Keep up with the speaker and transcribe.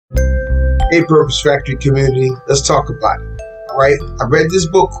Hey, Purpose Factory community, let's talk about it. All right, I read this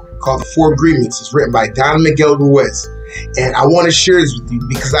book called The Four Agreements. It's written by Miguel Ruiz, and I want to share this with you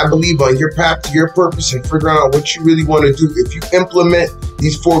because I believe on your path to your purpose and figuring out what you really want to do. If you implement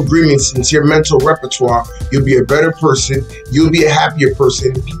these four agreements into your mental repertoire, you'll be a better person. You'll be a happier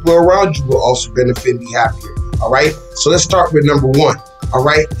person. And people around you will also benefit and be happier. All right, so let's start with number one. All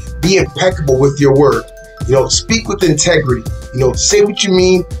right, be impeccable with your word. Speak with integrity. Say what you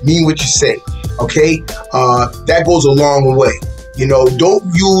mean what you say. Okay, that goes a long way. Don't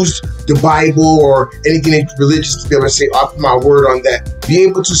use the Bible or anything religious to be able to say, "I'll put my word on that." Be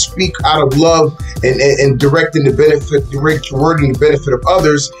able to speak out of love and direct your word in the benefit of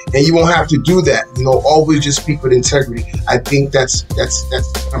others, and you won't have to do that. Always just speak with integrity. I think that's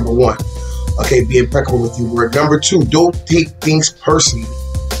number one. Okay, be impeccable with your word. Number two, don't take things personally.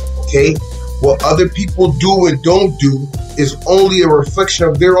 Okay, what other people do and don't do is only a reflection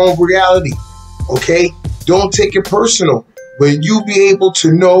of their own reality. Okay, don't take it personal. When you be able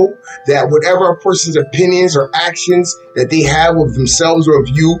to know that whatever a person's opinions or actions that they have of themselves or of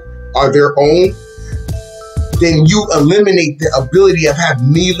you are their own, then you eliminate the ability of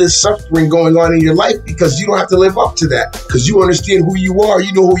having needless suffering going on in your life, because you don't have to live up to that, because you understand who you are.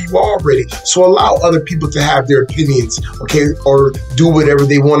 You know who you are already. So allow other people to have their opinions, okay, or do whatever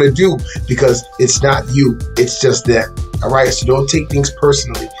they want to do, because it's not you, it's just them. All right, so don't take things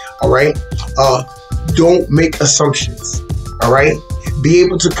personally. All right, don't make assumptions. All right, be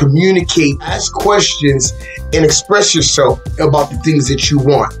able to communicate, ask questions, and express yourself about the things that you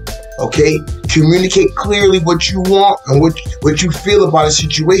want. Okay, communicate clearly what you want and what you feel about a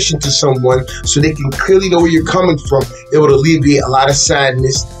situation to someone, so they can clearly know where you're coming from. It will alleviate a lot of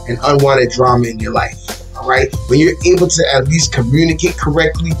sadness and unwanted drama in your life. All right, when you're able to at least communicate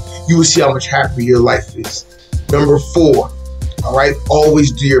correctly, you will see how much happier your life is. Number four, all right,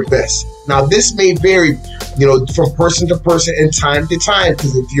 always do your best. Now, this may vary, from person to person and time to time,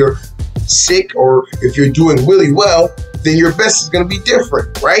 because if you're sick or if you're doing really well, then your best is going to be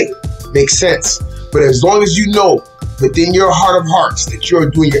different, right? Makes sense. But as long as you know within your heart of hearts that you're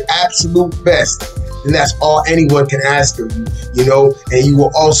doing your absolute best, then that's all anyone can ask of you, and you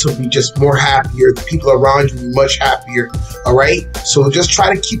will also be just more happier. The people around you will be much happier. All right, so just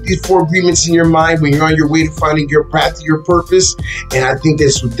try to keep these four agreements in your mind when you're on your way to finding your path to your purpose, and I think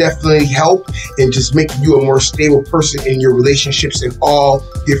this will definitely help in just making you a more stable person in your relationships in all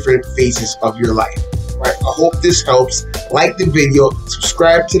different phases of your life. All right, I hope this helps. Like the video,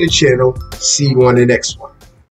 subscribe to the channel. See you on the next one.